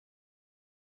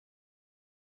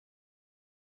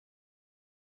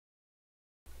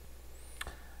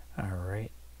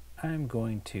I'm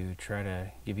going to try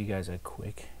to give you guys a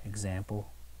quick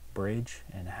example bridge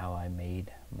and how I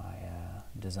made my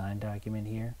design document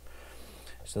here.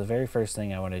 So the very first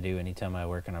thing I want to do anytime I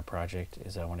work on a project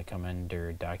is I want to come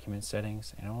under document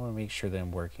settings, and I want to make sure that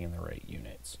I'm working in the right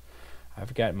units.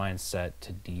 I've got mine set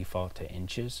to default to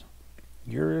inches.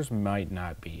 Yours might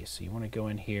not be, so you want to go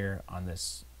in here on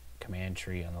this command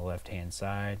tree on the left hand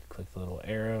side, click the little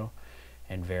arrow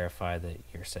and verify that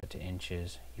you're set to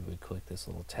inches. You would click this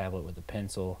little tablet with a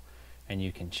pencil and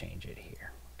you can change it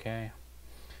here. Okay,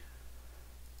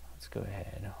 let's go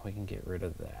ahead, we can get rid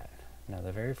of that. Now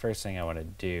the very first thing I want to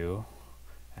do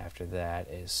after that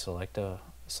is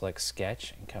select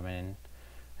sketch and come in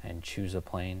and choose a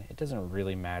plane. It doesn't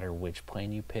really matter which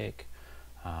plane you pick,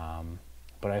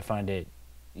 but I find it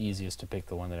easiest to pick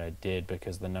the one that I did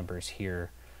because the numbers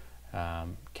here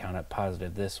count up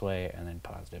positive this way and then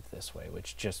positive this way,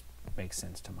 which just makes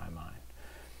sense to my mind.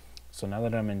 So now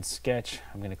that I'm in sketch,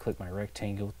 I'm going to click my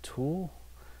rectangle tool.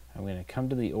 I'm going to come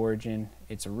to the origin.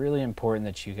 It's really important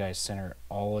that you guys center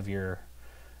all of your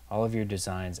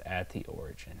designs at the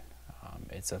origin.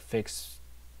 It's a fixed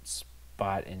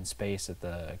spot in space that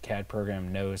the CAD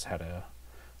program knows how to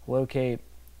locate,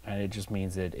 and it just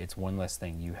means that it's one less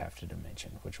thing you have to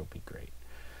dimension, which will be great.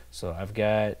 So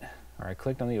I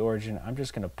clicked on the origin. I'm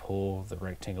just going to pull the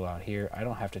rectangle out here. I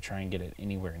don't have to try and get it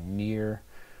anywhere near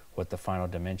what the final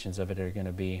dimensions of it are going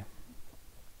to be.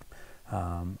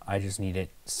 I just need it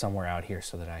somewhere out here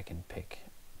so that I can pick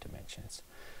dimensions.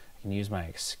 I can use my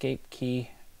escape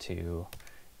key to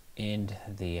end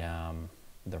the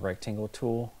rectangle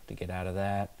tool to get out of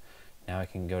that. Now I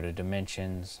can go to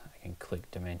dimensions. I can click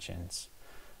dimensions.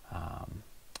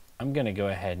 I'm going to go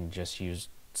ahead and just use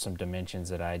some dimensions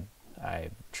that I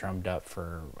drummed up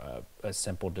for a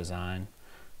simple design.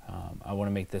 I want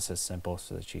to make this as simple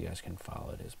so that you guys can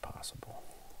follow it as possible.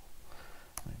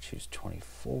 I'm going to choose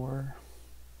 24.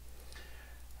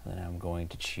 Then I'm going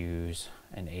to choose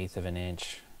 1/8 of an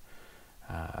inch.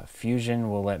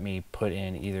 Fusion will let me put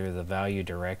in either the value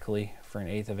directly for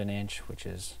 1/8 of an inch, which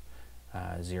is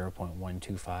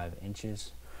 0.125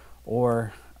 inches,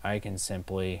 or I can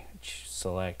simply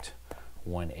select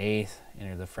 1/8,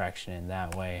 enter the fraction in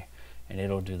that way, and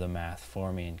it'll do the math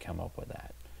for me and come up with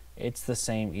that. It's the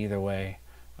same either way.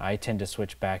 I tend to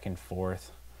switch back and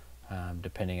forth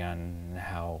depending on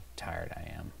how tired I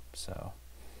am. So,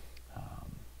 all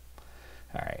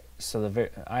right. So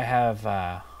what I have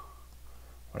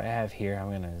here, I'm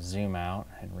going to zoom out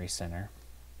and recenter.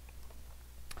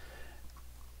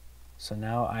 So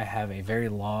now I have a very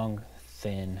long,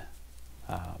 thin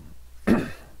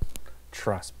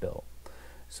truss built.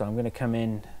 So I'm going to come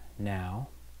in now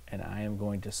and I am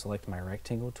going to select my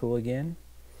rectangle tool again,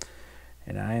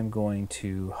 and I am going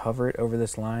to hover it over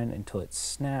this line until it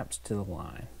snaps to the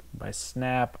line. By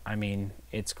snap, I mean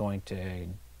it's going to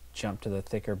jump to the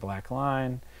thicker black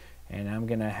line, and I'm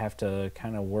going to have to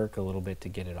kind of work a little bit to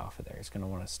get it off of there. It's going to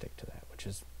want to stick to that, which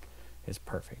is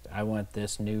perfect. I want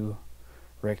this new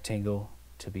rectangle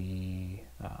to be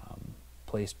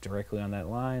placed directly on that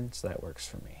line, so that works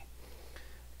for me.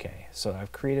 Okay, so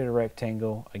I've created a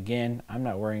rectangle. Again, I'm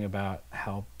not worrying about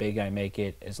how big I make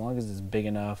it. As long as it's big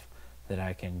enough that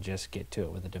I can just get to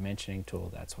it with a dimensioning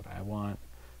tool, that's what I want.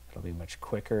 It'll be much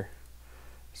quicker.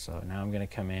 So now I'm going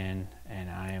to come in and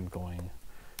I am going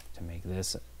to make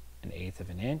this 1/8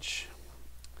 of an inch.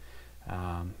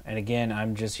 And again,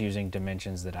 I'm just using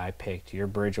dimensions that I picked. Your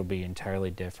bridge will be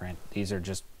entirely different. These are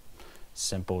just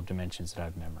simple dimensions that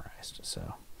I've memorized.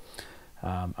 So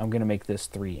I'm going to make this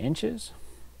 3 inches.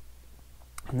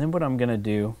 And then what I'm going to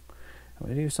do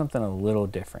something a little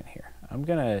different here. I'm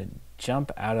going to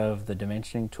jump out of the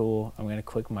dimensioning tool. I'm going to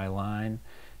click my line,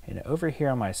 and over here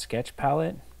on my sketch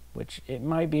palette, which it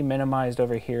might be minimized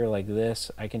over here like this,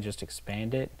 I can just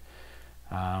expand it.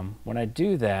 When I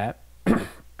do that,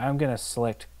 I'm going to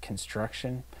select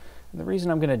construction. And the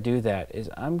reason I'm going to do that is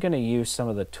I'm going to use some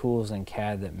of the tools in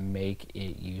CAD that make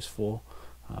it useful,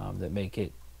 that make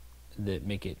it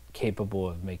capable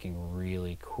of making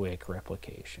really quick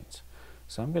replications.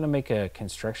 So I'm going to make a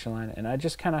construction line, and I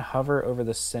just kind of hover over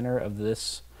the center of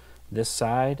this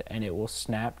side, and it will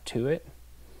snap to it,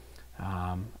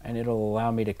 and it'll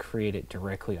allow me to create it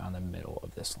directly on the middle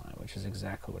of this line, which is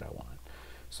exactly what I want.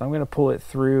 So I'm going to pull it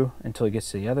through until it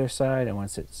gets to the other side, and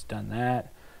once it's done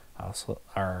that,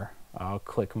 I'll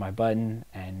click my button,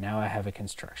 and now I have a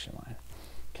construction line.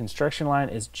 Construction line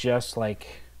is just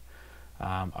like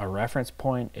a reference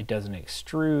point. It doesn't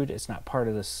extrude. It's not part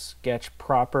of the sketch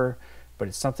proper, but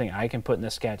it's something I can put in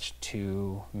the sketch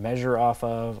to measure off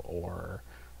of or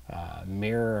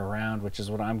mirror around, which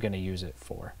is what I'm going to use it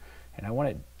for. And I want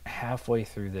it halfway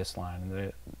through this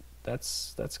line.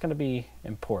 that's going to be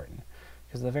important,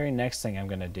 because the very next thing I'm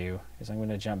going to do is I'm going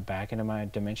to jump back into my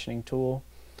dimensioning tool,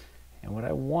 and what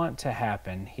I want to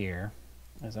happen here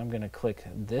is I'm going to click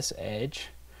this edge,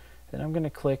 then I'm going to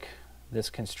click this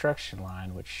construction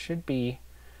line, which should be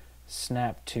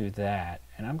snapped to that,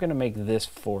 and I'm going to make this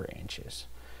 4 inches.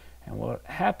 And what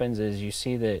happens is you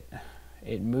see that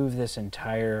it moved this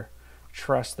entire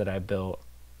truss that I built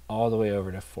all the way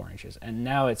over to 4 inches, and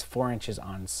now it's 4 inches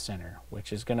on center,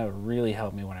 which is going to really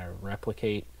help me when I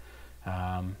replicate.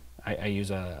 I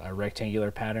use a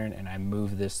rectangular pattern, and I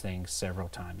move this thing several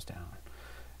times down.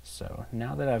 So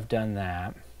now that I've done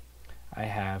that, I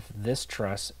have this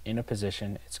truss in a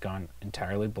position. It's gone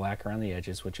entirely black around the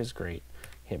edges, which is great.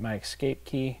 Hit my escape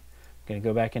key. I'm going to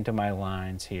go back into my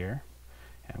lines here,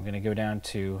 and I'm going to go down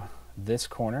to this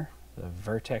corner, the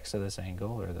vertex of this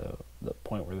angle, or the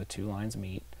point where the 2 lines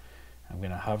meet. I'm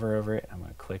going to hover over it. I'm going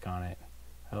to click on it.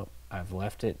 Oh, I've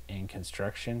left it in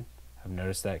construction. I've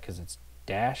noticed that because it's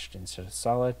dashed instead of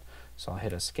solid. So I'll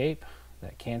hit escape.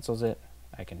 That cancels it.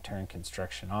 I can turn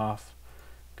construction off,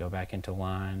 go back into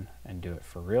line, and do it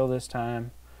for real this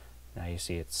time. Now you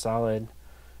see it's solid.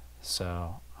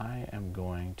 So I am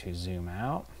going to zoom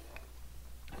out,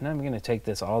 and I'm going to take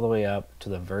this all the way up to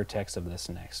the vertex of this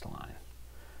next line.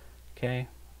 Okay,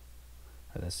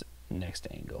 or this next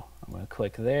angle. I'm going to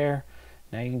click there.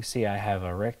 Now you can see I have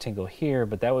a rectangle here,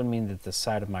 but that would mean that the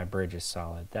side of my bridge is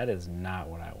solid. That is not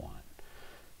what I want.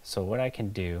 So what I can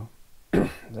do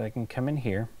is I can come in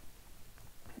here,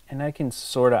 and I can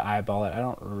sort of eyeball it. I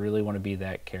don't really want to be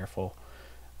that careful.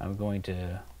 I'm going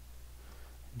to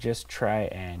just try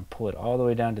and pull it all the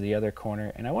way down to the other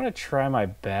corner, and I want to try my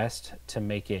best to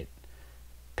make it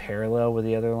parallel with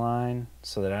the other line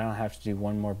so that I don't have to do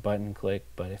one more button click.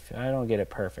 But if I don't get it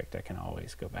perfect, I can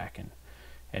always go back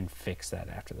and fix that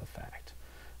after the fact.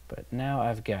 But now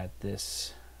I've got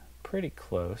this pretty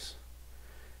close,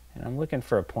 and I'm looking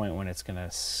for a point when it's going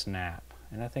to snap,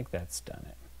 and I think that's done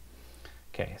it.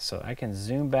 Okay, so I can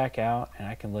zoom back out, and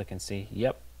I can look and see,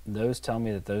 yep, those tell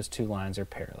me that those 2 lines are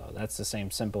parallel. That's the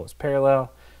same symbol as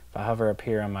parallel. If I hover up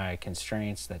here on my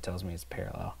constraints, that tells me it's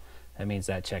parallel. That means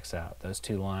that checks out. Those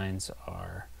 2 lines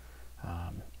are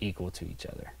equal to each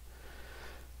other.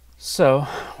 So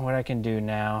what I can do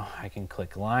now, I can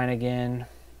click line again,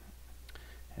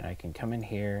 and I can come in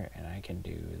here, and I can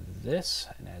do this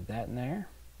and add that in there.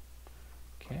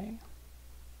 Okay,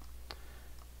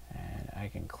 and I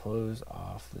can close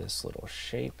off this little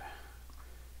shape,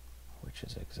 which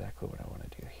is exactly what I want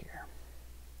to do here.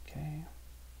 Okay.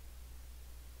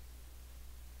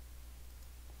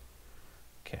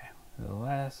 Okay.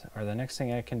 The next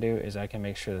thing I can do is I can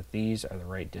make sure that these are the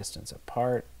right distance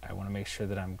apart. I want to make sure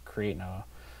that I'm creating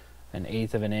an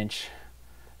 1/8 of an inch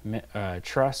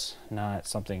truss, not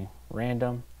something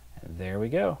random. And there we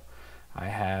go. I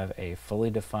have a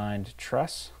fully defined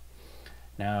truss.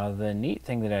 Now the neat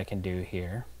thing that I can do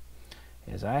here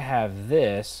is I have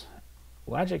this.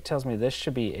 Logic tells me this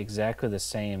should be exactly the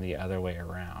same the other way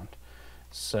around.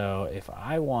 So if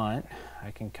I want,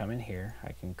 I can come in here,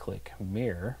 I can click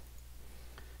mirror.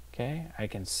 Okay, I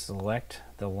can select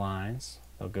the lines.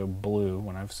 They'll go blue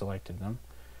when I've selected them.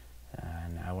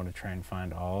 And I want to try and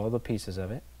find all the pieces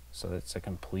of it so that it's a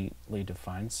completely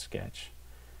defined sketch.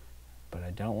 But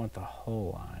I don't want the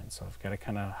whole line, so I've got to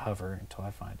kind of hover until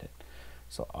I find it.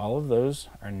 So all of those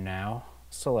are now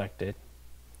selected.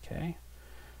 Okay.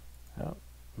 Oh,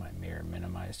 my mirror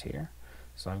minimized here.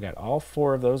 So I've got all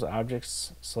 4 of those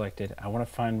objects selected. I want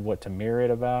to find what to mirror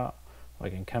it about. I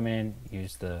can come in,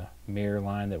 use the mirror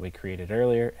line that we created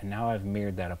earlier, and now I've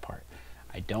mirrored that apart.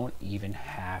 I don't even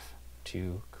have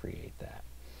to create that.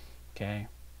 Okay.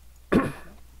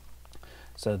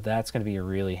 So that's going to be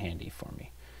really handy for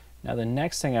me. Now the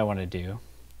next thing I want to do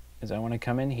is I want to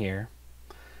come in here,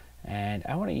 and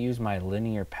I want to use my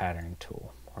linear pattern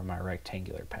tool or my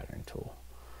rectangular pattern tool.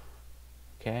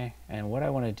 Okay, and what I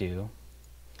want to do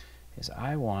is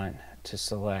I want to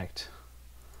select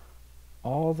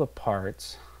all the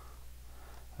parts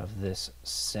of this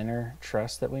center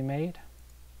truss that we made.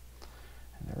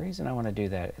 And the reason I want to do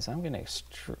that is I'm going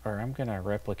to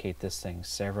replicate this thing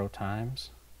several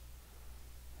times.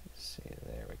 Let's see,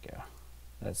 there we go.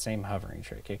 That same hovering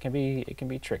trick. It can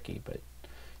be tricky, but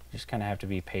you just kind of have to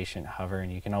be patient, hover,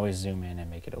 and you can always zoom in and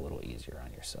make it a little easier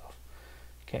on yourself.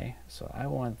 Okay, so I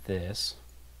want this.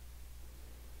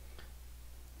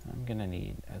 I'm going to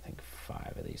need, I think,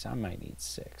 5 of these. I might need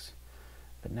 6.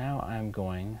 But now I'm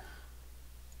going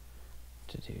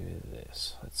to do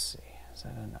this. Let's see, is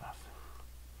that enough?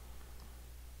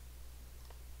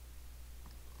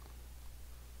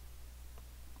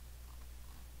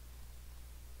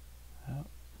 Oh,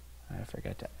 I have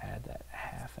forgot to add that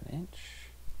 1/2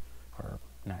 inch, or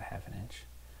not 1/2 inch,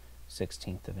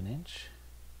 1/16 of an inch.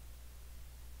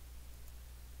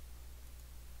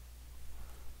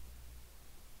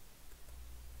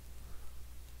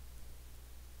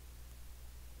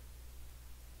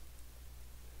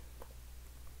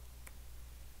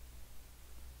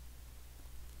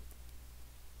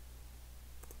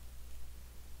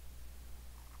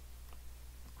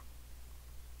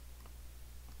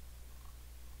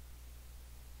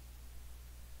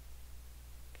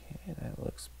 That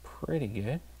looks pretty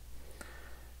good.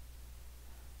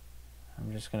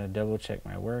 I'm just going to double check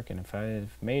my work, and if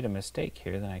I've made a mistake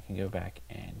here, then I can go back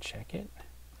and check it,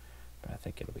 but I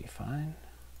think it'll be fine.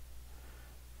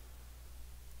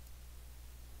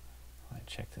 I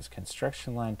check this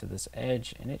construction line to this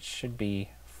edge, and it should be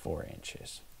 4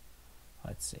 inches.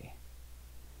 Let's see.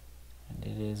 And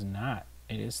it is not.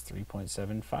 It is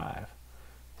 3.75.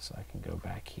 So I can go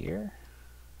back here.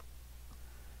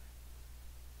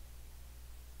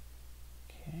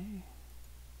 Okay.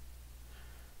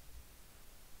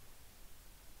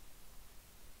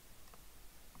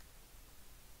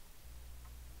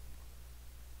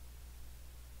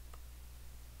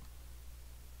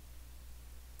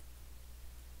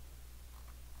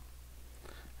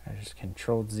 I just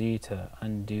Control Z to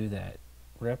undo that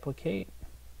replicate,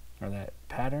 or that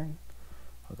pattern.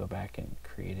 I'll go back and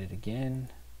create it again,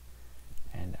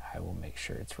 and I will make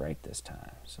sure it's right this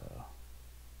time. So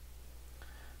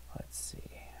let's see.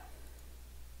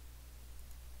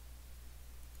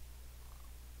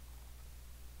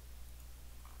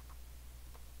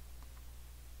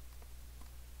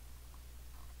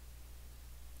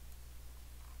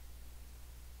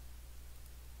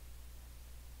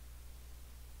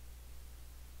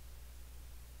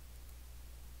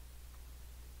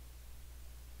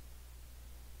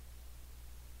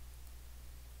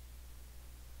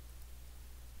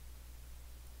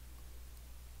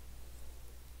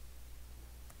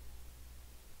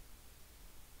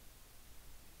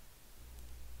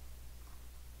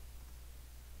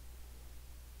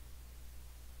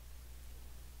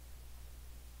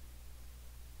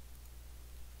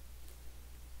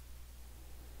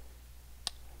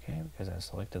 Okay, because I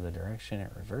selected the direction,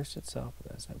 it reversed itself,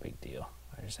 but that's no big deal.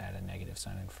 I just add a negative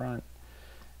sign in front.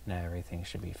 Now everything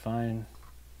should be fine.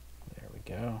 There we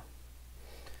go.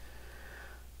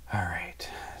 All right,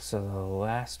 so the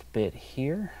last bit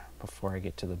here, before I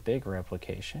get to the big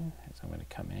replication, is I'm going to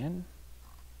come in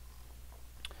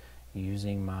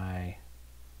using my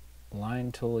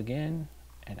line tool again,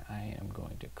 and I am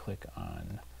going to click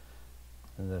on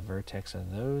the vertex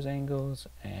of those angles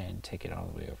and take it all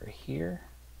the way over here.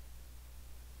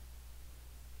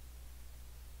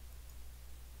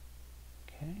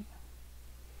 Okay,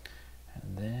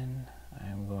 and then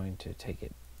I'm going to take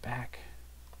it back.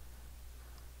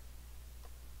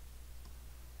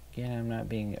 Again, I'm not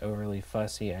being overly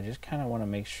fussy. I just kind of want to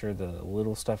make sure the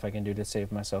little stuff I can do to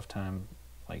save myself time,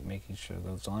 like making sure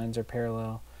those lines are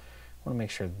parallel. I want to make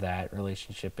sure that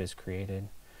relationship is created.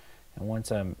 And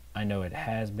once I know it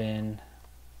has been,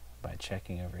 by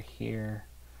checking over here,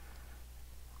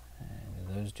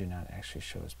 and those do not actually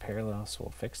show as parallel, so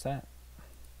we'll fix that.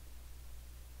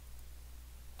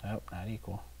 Oh, not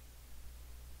equal.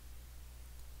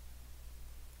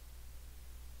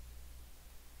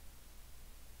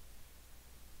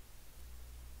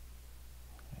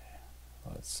 Okay.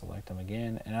 Let's select them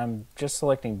again, and I'm just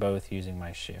selecting both using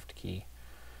my Shift key.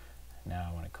 Now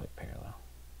I want to click parallel.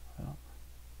 Well,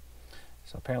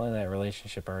 so apparently that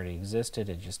relationship already existed,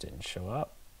 it just didn't show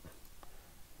up.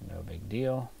 No big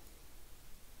deal.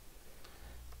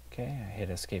 Okay, I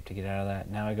hit escape to get out of that.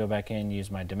 Now I go back in, use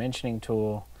my dimensioning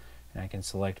tool, and I can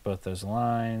select both those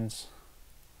lines.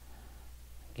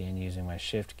 Again, using my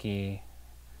Shift key,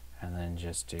 and then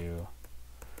just do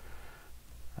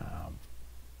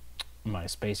my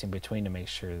spacing between to make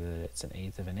sure that it's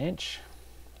 1/8 of an inch.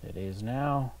 It is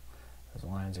now. Those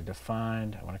lines are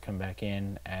defined. I want to come back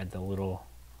in, add the little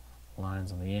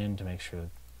lines on the end to make sure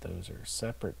that those are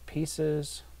separate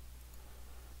pieces.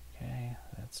 Okay,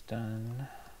 that's done.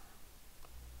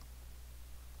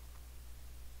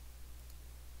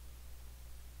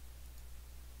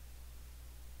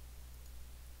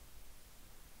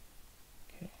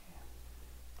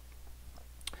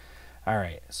 All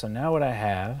right, so now what I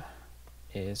have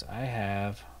is I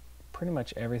have pretty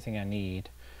much everything I need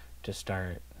to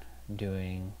start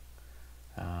doing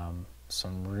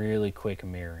some really quick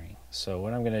mirroring. So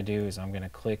what I'm going to do is I'm going to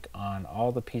click on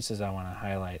all the pieces I want to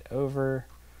highlight over,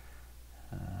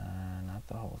 not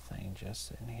the whole thing,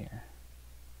 just in here.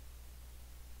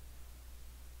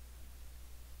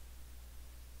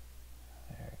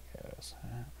 There it goes.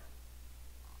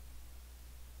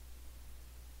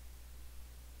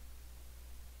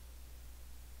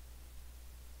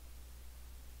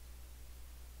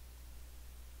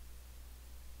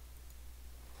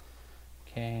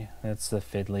 Okay, that's the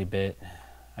fiddly bit.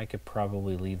 I could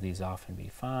probably leave these off and be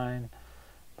fine,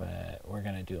 but we're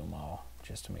going to do them all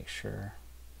just to make sure.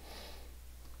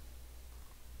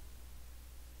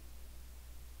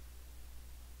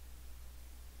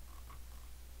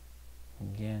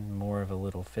 Again, more of a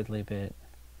little fiddly bit.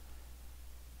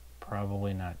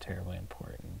 Probably not terribly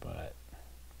important, but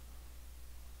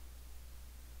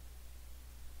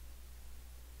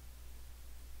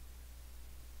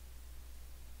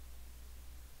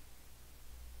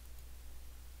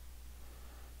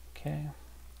okay.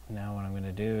 Now what I'm going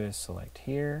to do is select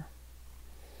here,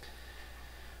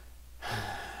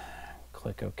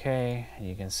 click OK, and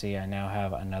you can see I now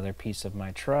have another piece of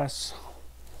my truss,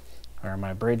 or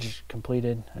my bridge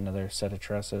completed, another set of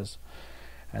trusses.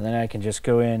 And then I can just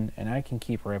go in and I can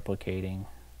keep replicating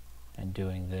and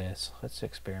doing this. Let's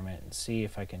experiment and see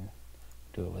if I can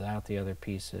do it without the other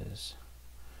pieces.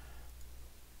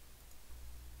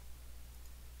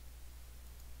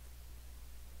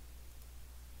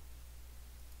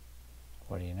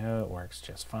 What do you know, it works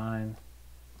just fine.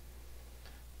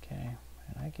 Okay,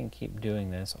 and I can keep doing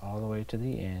this all the way to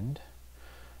the end.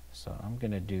 So I'm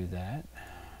going to do that.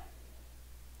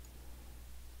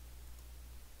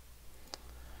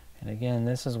 And again,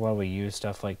 this is why we use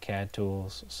stuff like CAD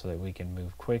tools, so that we can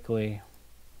move quickly.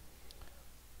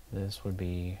 This would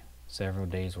be several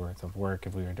days worth of work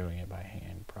if we were doing it by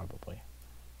hand, probably.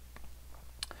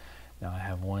 Now I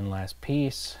have one last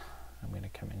piece. I'm going to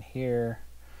come in here,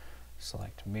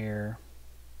 select mirror.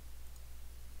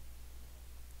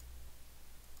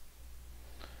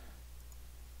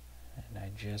 And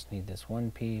I just need this one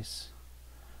piece.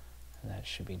 And that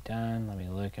should be done. Let me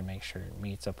look and make sure it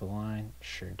meets up the line.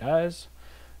 Sure does.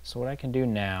 So what I can do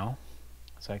now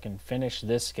is I can finish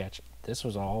this sketch. This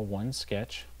was all one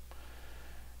sketch.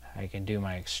 I can do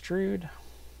my extrude.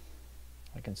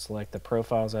 I can select the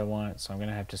profiles I want. So I'm going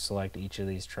to have to select each of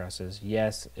these trusses.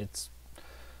 Yes, it's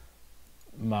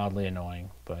mildly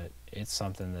annoying, but it's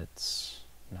something that's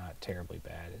not terribly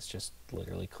bad. It's just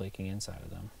literally clicking inside of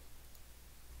them.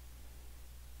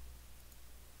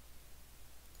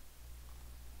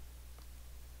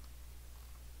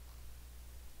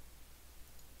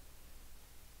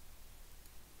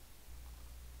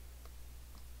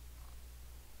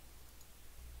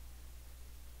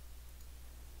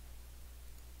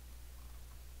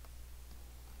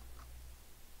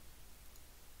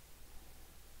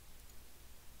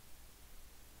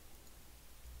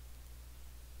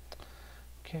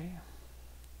 Okay,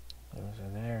 those are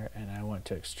there, and I want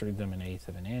to extrude them 1/8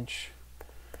 of an inch.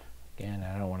 Again,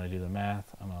 I don't want to do the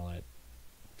math. I'm going to let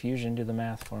Fusion do the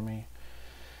math for me.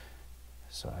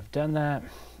 So I've done that,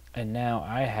 and now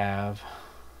I have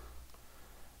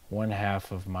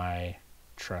 1/2 of my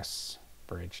truss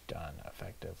bridge done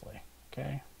effectively.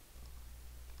 Okay,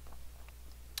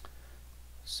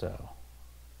 so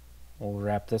we'll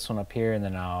wrap this one up here, and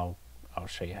then I'll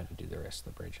show you how to do the rest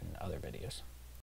of the bridge in other videos.